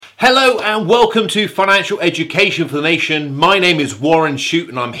Hello and welcome to Financial Education for the Nation. My name is Warren Shute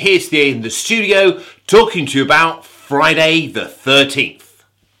and I'm here today in the studio talking to you about Friday the 13th.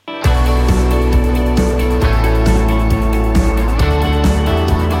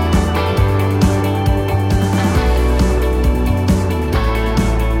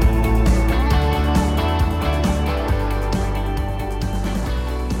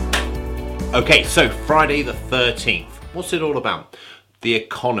 Okay, so Friday the 13th. What's it all about? The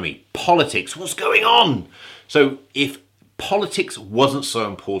economy, politics, what's going on? So if politics wasn't so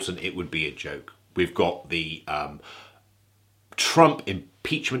important, it would be a joke. We've got the Trump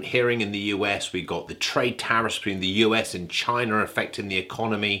impeachment hearing in the US. We've got the trade tariffs between the US and China affecting the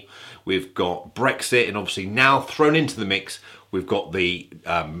economy. We've got Brexit, and obviously now thrown into the mix, we've got the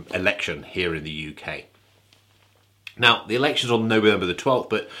election here in the UK. Now, the election's on November the 12th,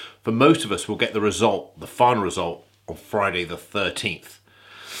 but for most of us, we'll get the result, the final result, on Friday the 13th.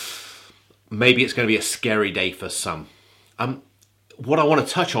 Maybe it's going to be a scary day for some. What I want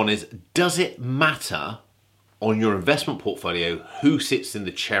to touch on is, does it matter on your investment portfolio who sits in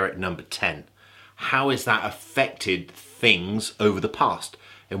the chair at number 10? How has that affected things over the past?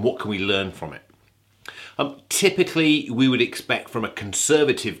 And what can we learn from it? Typically, we would expect from a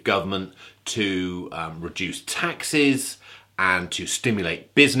conservative government to reduce taxes and to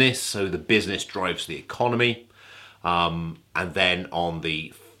stimulate business, so the business drives the economy. And then on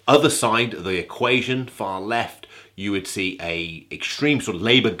the other side of the equation, far left, you would see a extreme sort of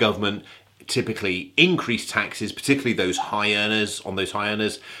Labour government typically increase taxes, particularly those high earners,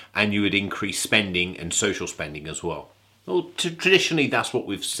 and you would increase spending and social spending as well. Well, traditionally, that's what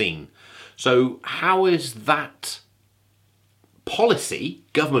we've seen. So how is that policy,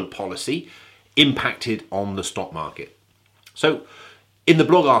 government policy, impacted on the stock market? So in the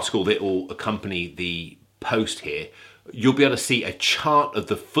blog article that will accompany the post here, you'll be able to see a chart of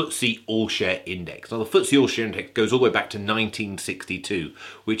the FTSE All-Share Index. Now, the FTSE All-Share Index goes all the way back to 1962,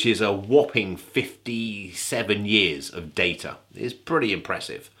 which is a whopping 57 years of data. It's pretty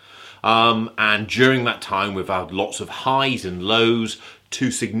impressive. And during that time, we've had lots of highs and lows.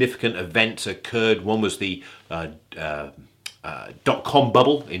 Two significant events occurred. One was the dot-com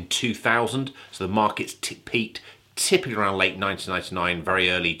bubble in 2000. So the markets peaked typically around late 1999,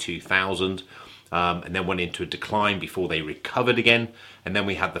 very early 2000. And then went into a decline before they recovered again. And then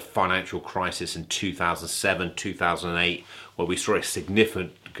we had the financial crisis in 2007, 2008, where we saw a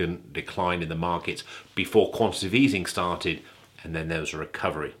significant decline in the markets before quantitative easing started, and then there was a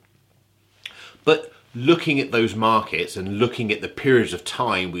recovery. But looking at those markets and looking at the periods of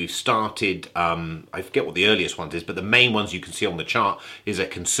time we've started, I forget what the earliest one is, but the main ones you can see on the chart is a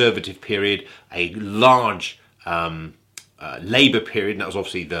conservative period, a large Labour period, and that was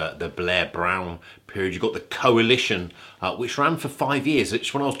obviously the Blair-Brown period. You've got the coalition, which ran for 5 years,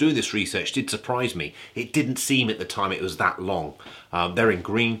 which when I was doing this research did surprise me. It didn't seem at the time it was that long. They're in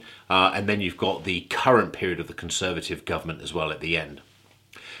green, and then you've got the current period of the Conservative government as well at the end.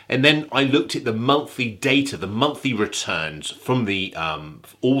 And then I looked at the monthly data, the monthly returns from the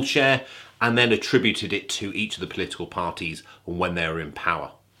All-Share, and then attributed it to each of the political parties when they were in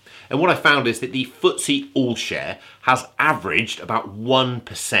power. And what I found is that the FTSE All-Share has averaged about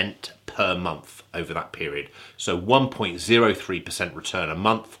 1% per month over that period. So 1.03% return a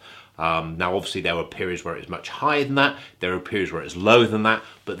month. Now, obviously, there were periods where it was much higher than that. There were periods where it was lower than that.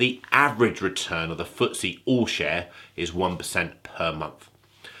 But the average return of the FTSE All-Share is 1% per month.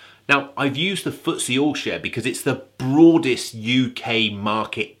 Now, I've used the FTSE All-Share because it's the broadest UK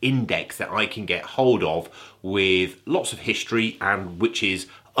market index that I can get hold of with lots of history and which is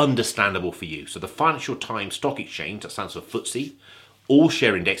understandable for you. So the Financial Times Stock Exchange, that stands for FTSE,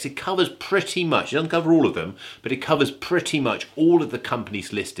 All-Share Index, it covers pretty much, it doesn't cover all of them, but it covers pretty much all of the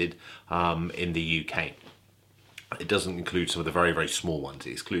companies listed in the UK. It doesn't include some of the very, very small ones,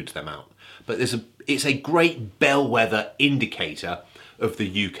 it excludes them out. But it's a great bellwether indicator of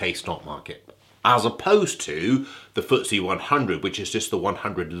the UK stock market, as opposed to the FTSE 100, which is just the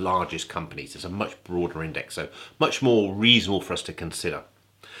 100 largest companies. It's a much broader index, so much more reasonable for us to consider.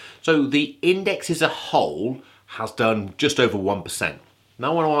 So the index as a whole has done just over 1%.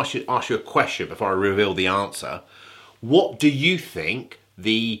 Now I want to ask you a question before I reveal the answer. What do you think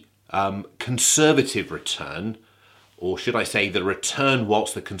the conservative return, or should I say the return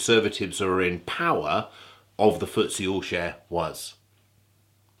whilst the Conservatives are in power, of the FTSE All-Share was?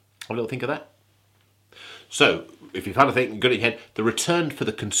 Have a little think of that. So, if you've had a think, good at your head, the return for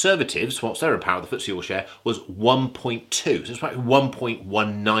the Conservatives, whilst they're in power, the FTSE All-Share, was 1.2. So it's about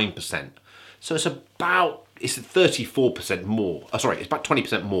 1.19%. So it's 34% more. It's about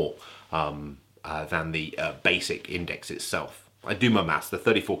 20% more than the basic index itself. I do my maths. The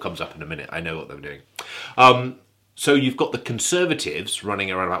 34 comes up in a minute. I know what they're doing. So you've got the Conservatives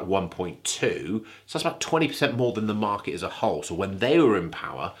running around about 1.2. So that's about 20% more than the market as a whole. So when they were in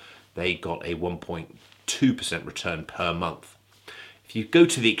power, they got a 1.2% return per month. If you go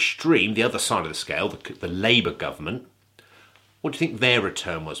to the extreme, the other side of the scale, the Labour government, what do you think their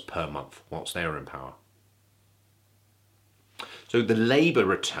return was per month whilst they were in power? So the Labour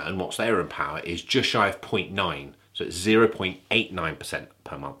return, whilst they were in power, is just shy of 0.9. So it's 0.89%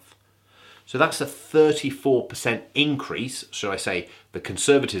 per month. So that's a 34% increase. Should I say the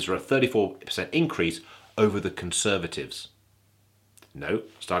Conservatives are a 34% increase over the Conservatives? No,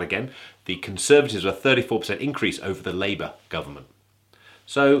 start again. The Conservatives are a 34% increase over the Labour government.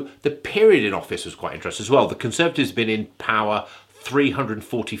 So the period in office was quite interesting as well. The Conservatives have been in power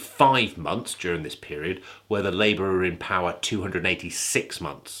 345 months during this period, where the Labour are in power 286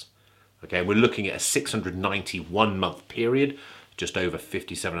 months. Okay, we're looking at a 691 month period, just over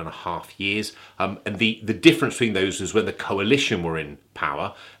 57 and a half years. And the difference between those is when the coalition were in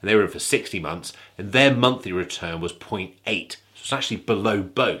power, and they were in for 60 months, and their monthly return was 0.8. So it's actually below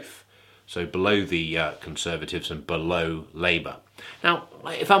both. So below the Conservatives and below Labour. Now,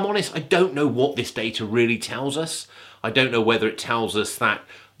 if I'm honest, I don't know what this data really tells us. I don't know whether it tells us that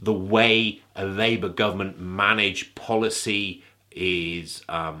the way a Labour government manage policy is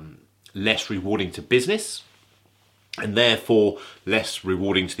less rewarding to business and therefore less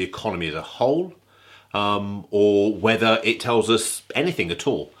rewarding to the economy as a whole, or whether it tells us anything at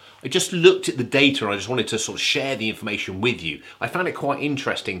all. I just looked at the data and I just wanted to sort of share the information with you. I found it quite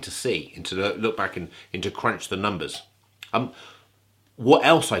interesting to see and to look back and to crunch the numbers. What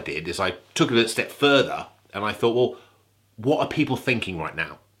else I did is I took it a step further and I thought, well, what are people thinking right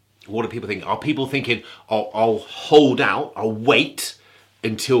now? What are people thinking? Are people thinking, oh, I'll hold out, I'll wait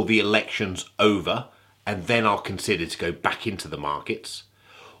until the election's over and then I'll consider to go back into the markets?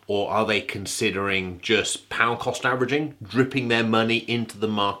 Or are they considering just pound cost averaging, dripping their money into the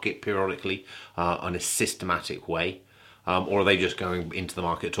market periodically in a systematic way? Or are they just going into the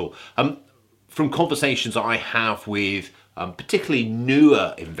market at all? From conversations I have with particularly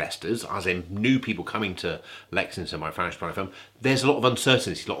newer investors, as in new people coming to Lexington, my financial planning firm, there's a lot of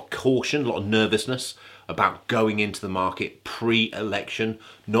uncertainty, a lot of caution, a lot of nervousness about going into the market pre-election,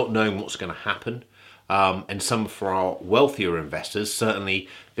 not knowing what's going to happen. And some for our wealthier investors, certainly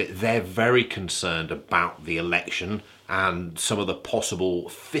they're very concerned about the election and some of the possible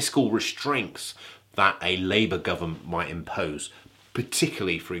fiscal restraints that a Labour government might impose,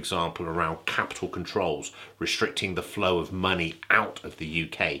 particularly, for example, around capital controls, restricting the flow of money out of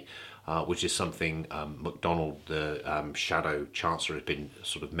the UK, which is something McDonald, the shadow chancellor, has been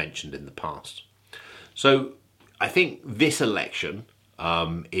sort of mentioned in the past. So I think this election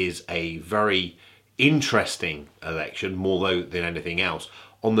is a very interesting election, more than anything else,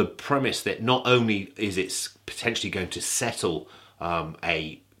 on the premise that not only is it potentially going to settle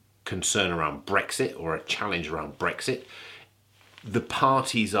a concern around Brexit or a challenge around Brexit, the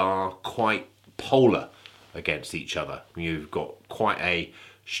parties are quite polar against each other. You've got quite a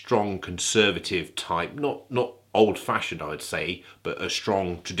strong conservative type, not old-fashioned, I would say, but a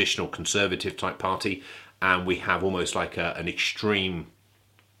strong traditional conservative type party, and we have almost like an extreme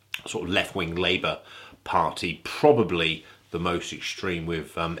sort of left-wing Labour party, probably the most extreme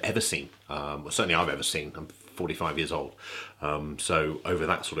we've ever seen. Certainly I've ever seen. I'm 45 years old. So over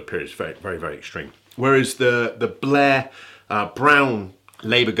that sort of period, it's very, very, very extreme. Whereas the Blair Brown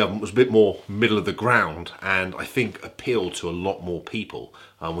Labour government was a bit more middle of the ground and I think appealed to a lot more people.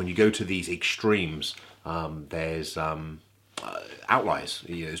 When you go to these extremes, there's outliers.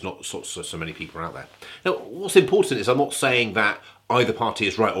 There's not so many people out there. Now, what's important is I'm not saying that either party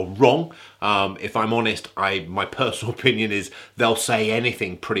is right or wrong. If I'm honest, my personal opinion is they'll say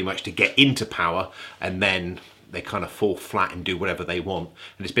anything pretty much to get into power and then they kind of fall flat and do whatever they want.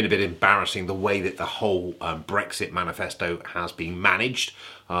 And it's been a bit embarrassing the way that the whole Brexit manifesto has been managed.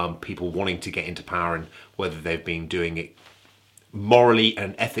 People wanting to get into power and whether they've been doing it morally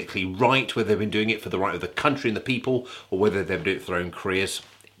and ethically right, whether they've been doing it for the right of the country and the people, or whether they've been doing it for their own careers.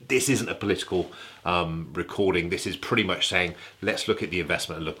 This isn't a political recording. This is pretty much saying, let's look at the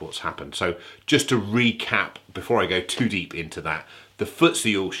investment and look at what's happened. So just to recap, before I go too deep into that, the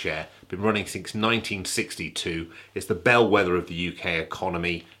FTSE All-Share been running since 1962. It's the bellwether of the UK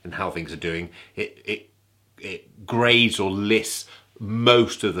economy and how things are doing. It grades or lists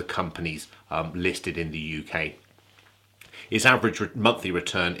most of the companies listed in the UK. Its average monthly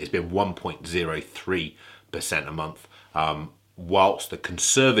return has been 1.03% a month. Whilst the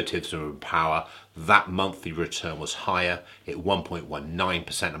Conservatives were in power, that monthly return was higher at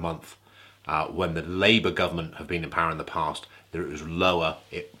 1.19% a month. When the Labour government have been in power in the past, that it was lower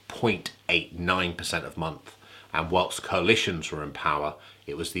at 0.89% of month. And whilst coalitions were in power,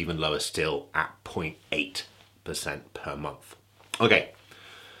 it was even lower still at 0.8% per month. Okay,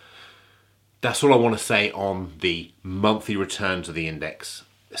 that's all I want to say on the monthly returns of the index.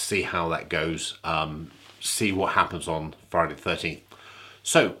 See how that goes. See what happens on Friday the 13th.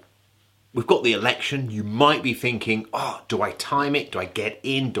 So, we've got the election. You might be thinking, oh, do I time it? Do I get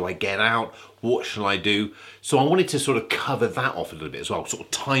in? Do I get out? What shall I do? So I wanted to sort of cover that off a little bit as well, sort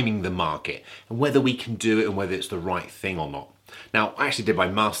of timing the market and whether we can do it and whether it's the right thing or not. Now, I actually did my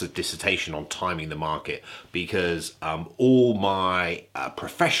master's dissertation on timing the market because all my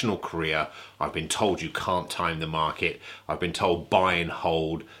professional career, I've been told you can't time the market. I've been told buy and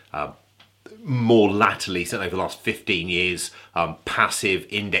hold. More latterly, certainly over the last 15 years, passive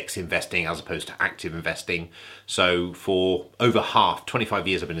index investing as opposed to active investing. So for over half, 25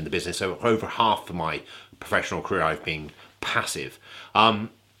 years I've been in the business, so over half of my professional career I've been passive. But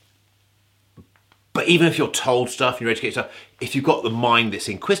even if you're told stuff, you're educated stuff, if you've got the mind that's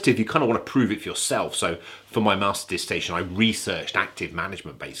inquisitive, you kind of want to prove it for yourself. So for my master's dissertation, I researched active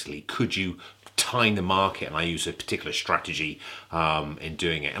management basically. Could you time the market? And I used a particular strategy in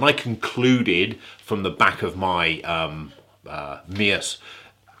doing it. And I concluded from the back of my MIAS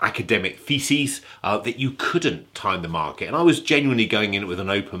academic theses that you couldn't time the market. And I was genuinely going in it with an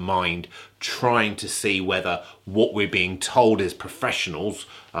open mind, trying to see whether what we're being told as professionals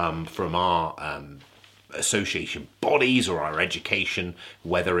from our association bodies or our education,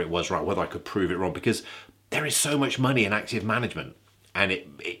 whether it was right, whether I could prove it wrong, because there is so much money in active management. And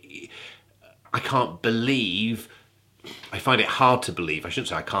I can't believe, I find it hard to believe, I shouldn't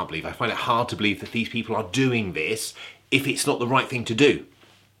say I can't believe, I find it hard to believe that these people are doing this if it's not the right thing to do.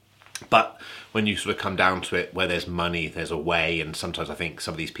 But when you sort of come down to it, where there's money, there's a way, and sometimes I think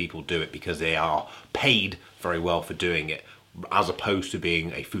some of these people do it because they are paid very well for doing it, as opposed to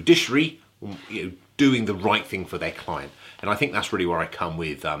being a fiduciary, doing the right thing for their client. And I think that's really where I come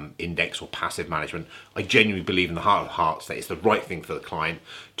with index or passive management. I genuinely believe in the heart of hearts that it's the right thing for the client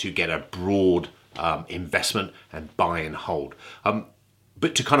to get a broad investment and buy and hold.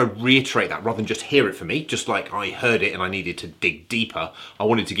 But to kind of reiterate that, rather than just hear it from me, just like I heard it and I needed to dig deeper, I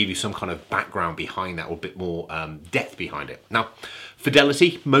wanted to give you some kind of background behind that, or a bit more depth behind it. Now,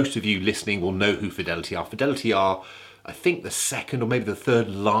 Fidelity, most of you listening will know who Fidelity are. Fidelity are, I think, the second or maybe the third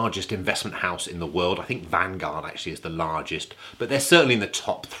largest investment house in the world. I think Vanguard actually is the largest, but they're certainly in the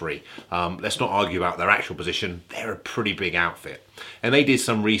top three. Let's not argue about their actual position. They're a pretty big outfit. And they did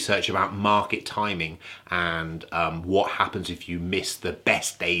some research about market timing and what happens if you miss the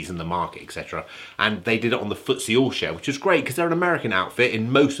best days in the market, etc. And they did it on the FTSE All-Share, which is great because they're an American outfit,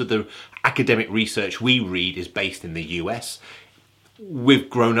 and most of the academic research we read is based in the US. We've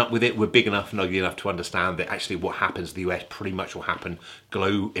grown up with it. We're big enough and ugly enough to understand that actually what happens in the US pretty much will happen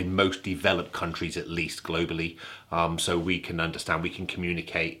in most developed countries, at least globally. So we can understand, we can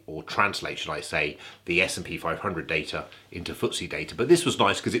communicate or translate, should I say, the S&P 500 data into FTSE data. But this was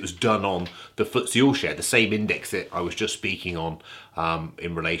nice because it was done on the FTSE All-Share, the same index that I was just speaking on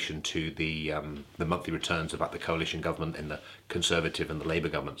in relation to the monthly returns about the coalition government and the Conservative and the Labour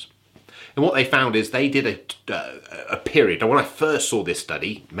governments. And what they found is they did a period. Now, when I first saw this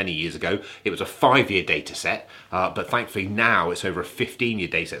study many years ago, it was a 5-year data set, but thankfully now it's over a 15-year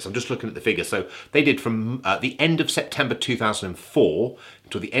data set. So I'm just looking at the figures. So they did from the end of September 2004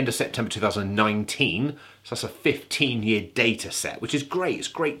 until the end of September 2019. So that's a 15-year data set, which is great. It's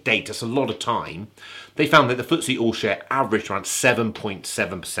great data. It's a lot of time. They found that the FTSE All-Share averaged around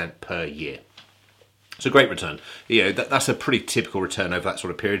 7.7% per year. It's a great return. That's a pretty typical return over that sort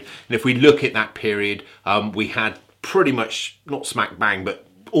of period. And if we look at that period, we had pretty much, not smack bang, but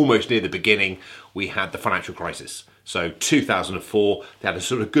almost near the beginning, we had the financial crisis. So 2004, they had a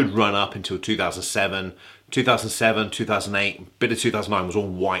sort of good run up until 2007. 2007, 2008, bit of 2009 was all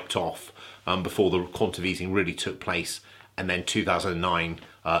wiped off before the quantitative easing really took place. And then 2009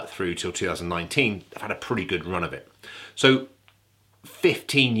 through till 2019, they've had a pretty good run of it. So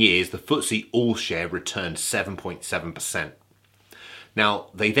 15 years, the FTSE All-Share returned 7.7%. Now,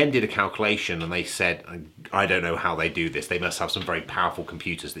 they then did a calculation and they said, I don't know how they do this. They must have some very powerful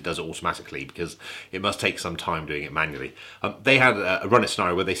computers that does it automatically because it must take some time doing it manually. They had a run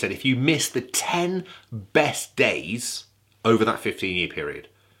scenario where they said if you miss the 10 best days over that 15-year period,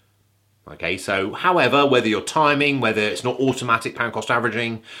 okay, so however, whether you're timing, whether it's not automatic pound cost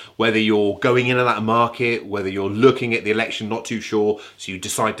averaging, whether you're going into that market, whether you're looking at the election, not too sure, so you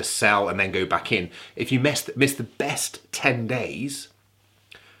decide to sell and then go back in. If you miss the best 10 days,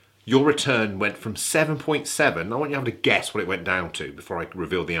 your return went from 7.7. I want you to have to guess what it went down to before I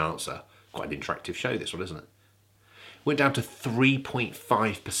reveal the answer. Quite an interactive show, this one, isn't it? went down to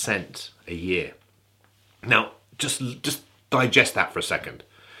 3.5% a year. Now, just digest that for a second.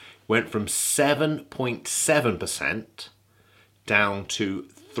 Went from 7.7% down to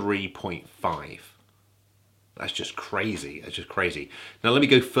 3.5%. That's just crazy. That's just crazy. Now, let me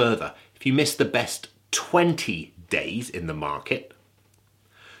go further. If you missed the best 20 days in the market,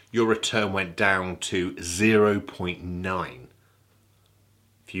 your return went down to 0.9.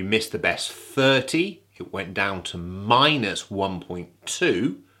 If you missed the best 30, it went down to minus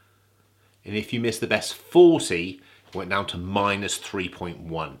 1.2. And if you missed the best 40, it went down to minus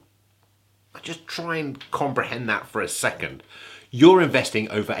 3.1. Just try and comprehend that for a second. You're investing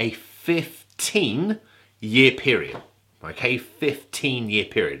over a 15-year period. Okay, 15-year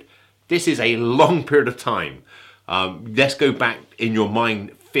period. This is a long period of time. Let's go back in your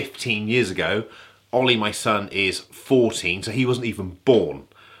mind 15 years ago. Ollie, my son, is 14, so he wasn't even born.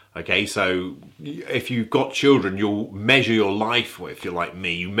 Okay, so if you've got children, you'll measure your life, if you're like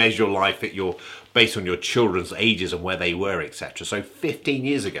me, you measure your life based on your children's ages and where they were, etc. So 15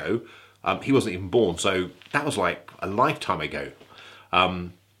 years ago, he wasn't even born, so that was like a lifetime ago.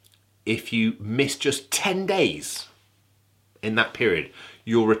 If you missed just 10 days in that period,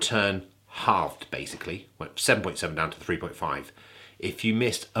 your return halved, basically. Went 7.7 down to 3.5. If you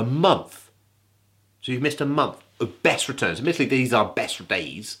missed a month, so you've missed a month of best returns, admittedly these are best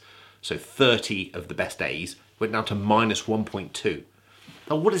days, so 30 of the best days, went down to minus 1.2.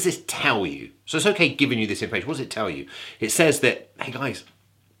 Now what does this tell you? So it's okay giving you this information. What does it tell you? It says that, hey guys,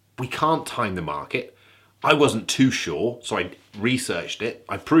 we can't time the market. I wasn't too sure, so I researched it.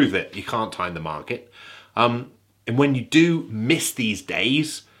 I proved that you can't time the market. And when you do miss these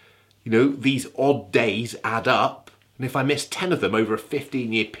days, you know, these odd days add up. And if I miss 10 of them over a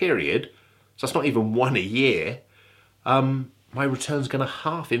 15-year period, so that's not even one a year, my return's going to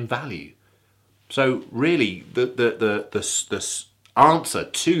half in value. So really, the answer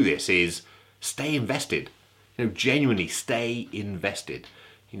to this is stay invested. You know, genuinely stay invested.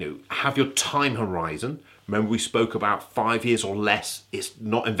 You know, have your time horizon. Remember, we spoke about 5 years or less. It's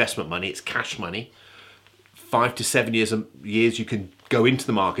not investment money; it's cash money. 5 to 7 years you can go into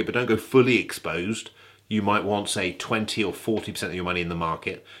the market, but don't go fully exposed. You might want, say, 20 or 40% of your money in the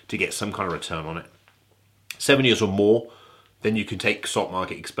market to get some kind of return on it. 7 years or more, then you can take stock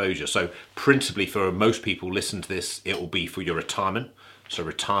market exposure. So principally for most people listen to this, it will be for your retirement. So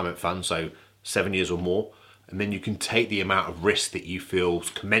retirement fund, so 7 years or more. And then you can take the amount of risk that you feel is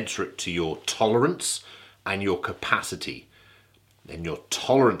commensurate to your tolerance and your capacity. And your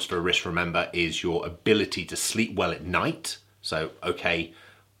tolerance for risk, remember, is your ability to sleep well at night. So, okay,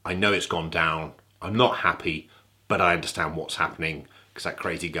 I know it's gone down. I'm not happy, but I understand what's happening because that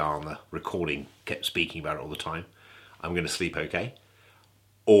crazy guy on the recording kept speaking about it all the time. I'm going to sleep okay.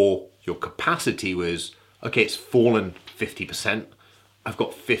 Or your capacity was, okay, it's fallen 50%. I've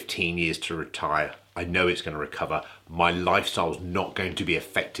got 15 years to retire. I know it's going to recover. My lifestyle is not going to be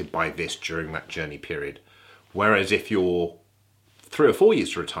affected by this during that journey period. Whereas if you're 3 or 4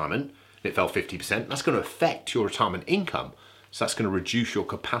 years to retirement and it fell 50%, that's going to affect your retirement income. So that's going to reduce your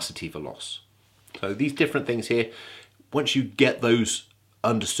capacity for loss. So these different things here, once you get those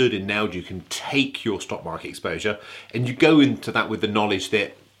understood and nailed, you can take your stock market exposure and you go into that with the knowledge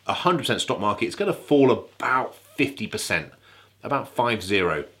that 100% stock market is going to fall about 50%, about 50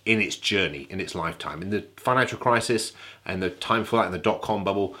 in its journey, in its lifetime. In the financial crisis and the time before that in the dot-com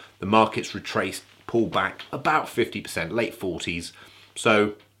bubble, the markets retraced, pulled back about 50%, late 40s.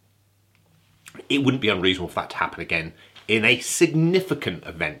 So it wouldn't be unreasonable for that to happen again in a significant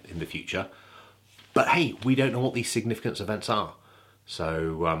event in the future. But hey, we don't know what these significant events are.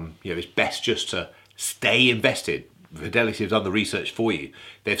 So it's best just to stay invested. Fidelity have done the research for you.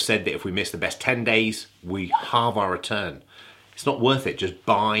 They've said that if we miss the best 10 days, we halve our return. It's not worth it. Just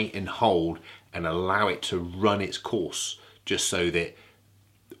buy and hold and allow it to run its course just so that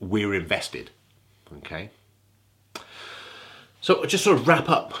we're invested. Okay. So just sort of wrap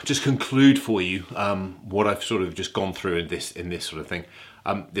up, just conclude for you what I've sort of just gone through in this sort of thing,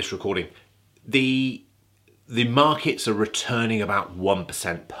 this recording. The markets are returning about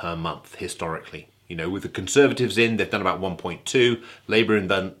 1% per month historically. You know, with the Conservatives in, they've done about 1.2. Labour in,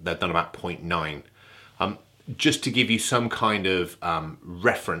 they've done about 0.9. Just to give you some kind of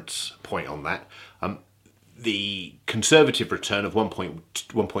reference point on that, the Conservative return of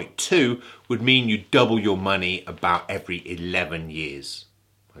 1.2 would mean you double your money about every 11 years.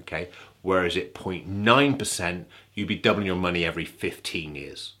 Okay, whereas at 0.9%, you'd be doubling your money every 15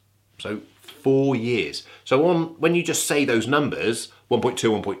 years. So 4 years. So when you just say those numbers,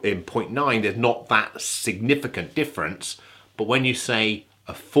 1.2 and 0.9, there's not that significant difference. But when you say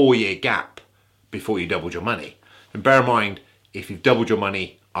a 4-year gap before you doubled your money, And bear in mind, if you've doubled your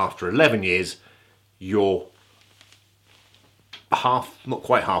money after 11 years, you're not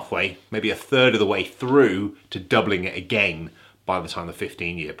quite halfway, maybe a third of the way through to doubling it again by the time the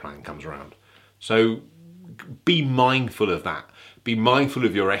 15-year plan comes around. So be mindful of that. Be mindful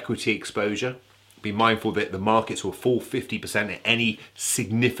of your equity exposure. Be mindful that the markets will fall 50% at any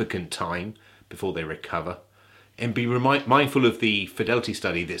significant time before they recover. And be mindful of the Fidelity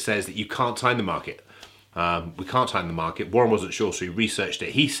study that says that you can't time the market. We can't time the market. Warren wasn't sure, so he researched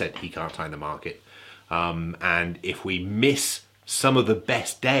it. He said he can't time the market. And if we miss some of the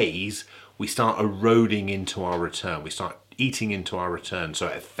best days, we start eroding into our return. We start eating into our return, so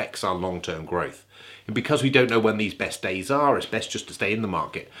it affects our long-term growth. And because we don't know when these best days are, it's best just to stay in the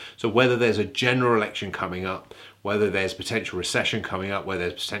market. So whether there's a general election coming up, whether there's potential recession coming up, whether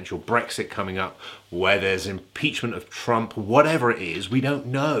there's potential Brexit coming up, where there's impeachment of Trump, whatever it is, we don't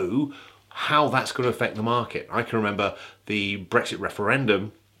know how that's going to affect the market. I can remember the Brexit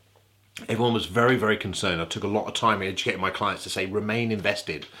referendum. Everyone was very, very concerned. I took a lot of time educating my clients to say, remain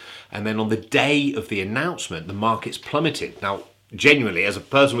invested. And then on the day of the announcement, the markets plummeted. Now, genuinely, as a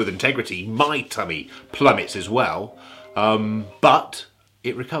person with integrity, my tummy plummets as well. But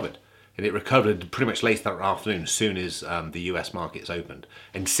it recovered. And it recovered pretty much late that afternoon as soon as the US markets opened.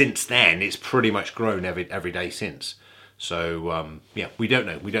 And since then, it's pretty much grown every day since. So, yeah, we don't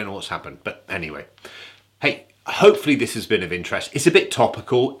know. We don't know what's happened. But anyway, hey, hopefully this has been of interest. It's a bit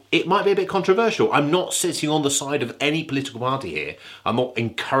topical. It might be a bit controversial. I'm not sitting on the side of any political party here. I'm not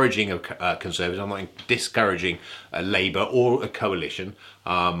encouraging a Conservative. I'm not discouraging a Labour or a coalition.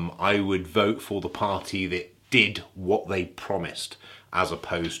 I would vote for the party that did what they promised as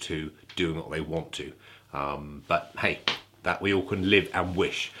opposed to doing what they want to. But hey, that we all can live and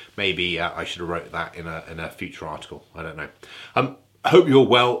wish. Maybe I should have wrote that in a future article. I don't know. Hope you're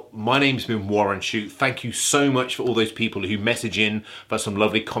well. My name's been Warren Shute. Thank you so much for all those people who message in for some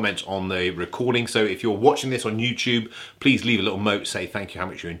lovely comments on the recording. So if you're watching this on YouTube, please leave a little note, say thank you, how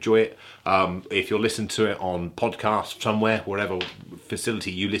much you enjoy it. If you're listening to it on podcast somewhere, whatever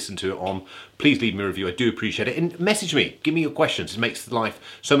facility you listen to it on, please leave me a review. I do appreciate it. And message me. Give me your questions. It makes life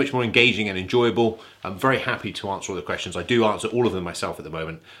so much more engaging and enjoyable. I'm very happy to answer all the questions. I do answer all of them myself at the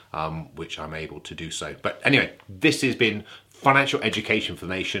moment, which I'm able to do so. But anyway, this has been Financial Education for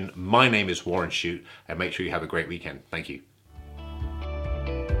the Nation. My name is Warren Shute, and make sure you have a great weekend. Thank you.